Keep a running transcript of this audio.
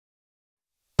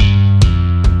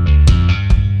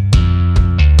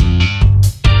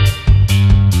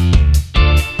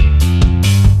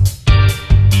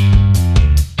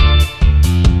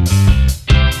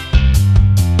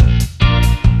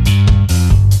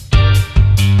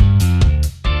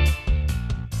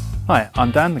Hi,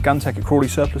 I'm Dan, the gun tech at Crawley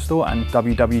Surplus Store and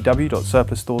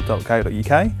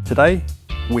www.surplusstore.co.uk. Today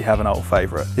we have an old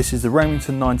favourite. This is the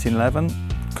Remington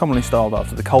 1911, commonly styled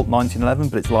after the Colt 1911,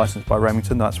 but it's licensed by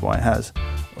Remington, that's why it has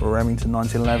a Remington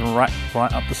 1911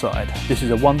 right up the side. This is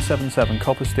a 177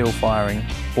 copper steel firing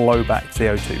blowback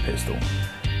CO2 pistol.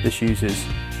 This uses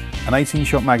an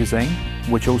 18-shot magazine,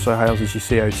 which also houses your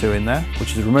CO2 in there,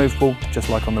 which is removable just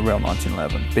like on the real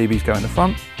 1911. BBs go in the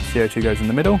front, CO2 goes in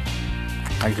the middle,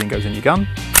 magazine goes in your gun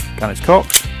is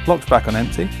cocked, locks back on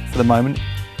empty. For the moment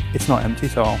it's not empty,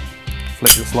 so I'll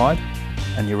flick the slide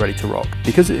and you're ready to rock.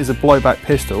 Because it is a blowback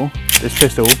pistol, this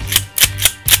pistol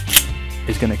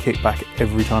is going to kick back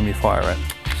every time you fire it.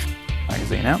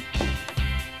 Magazine out.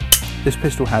 This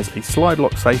pistol has a slide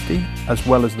lock safety as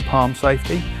well as the palm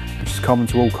safety, which is common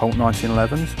to all Colt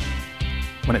 1911s.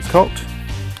 When it's cocked,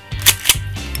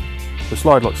 the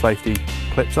slide lock safety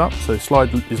clips up, so the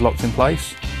slide is locked in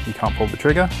place. You can't pull the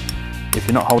trigger. If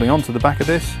you're not holding on to the back of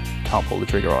this, you can't pull the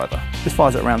trigger either. This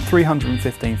fires at around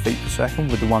 315 feet per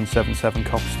second with the 177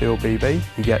 copper steel BB.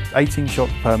 You get 18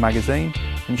 shots per magazine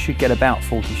and you should get about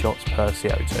 40 shots per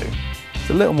CO2. It's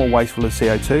a little more wasteful of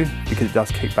CO2 because it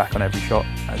does kick back on every shot,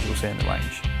 as you'll see in the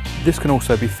range. This can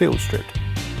also be field stripped,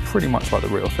 pretty much like the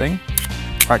real thing.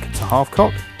 Rack it to half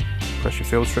cock, press your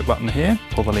field strip button here,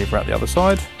 pull the lever out the other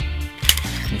side,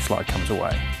 and your slide comes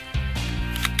away.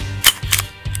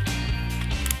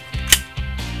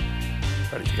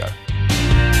 Ready to go.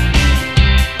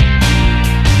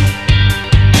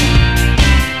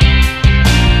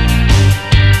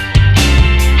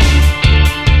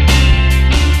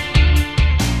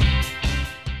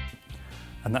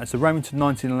 And that's the Remington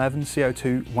 1911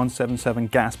 CO2 177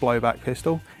 gas blowback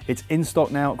pistol. It's in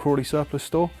stock now at Crawley Surplus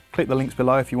Store. Click the links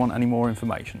below if you want any more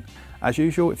information. As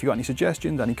usual, if you've got any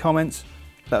suggestions, any comments,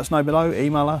 let us know below,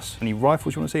 email us. Any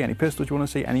rifles you want to see, any pistols you want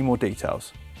to see, any more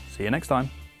details. See you next time.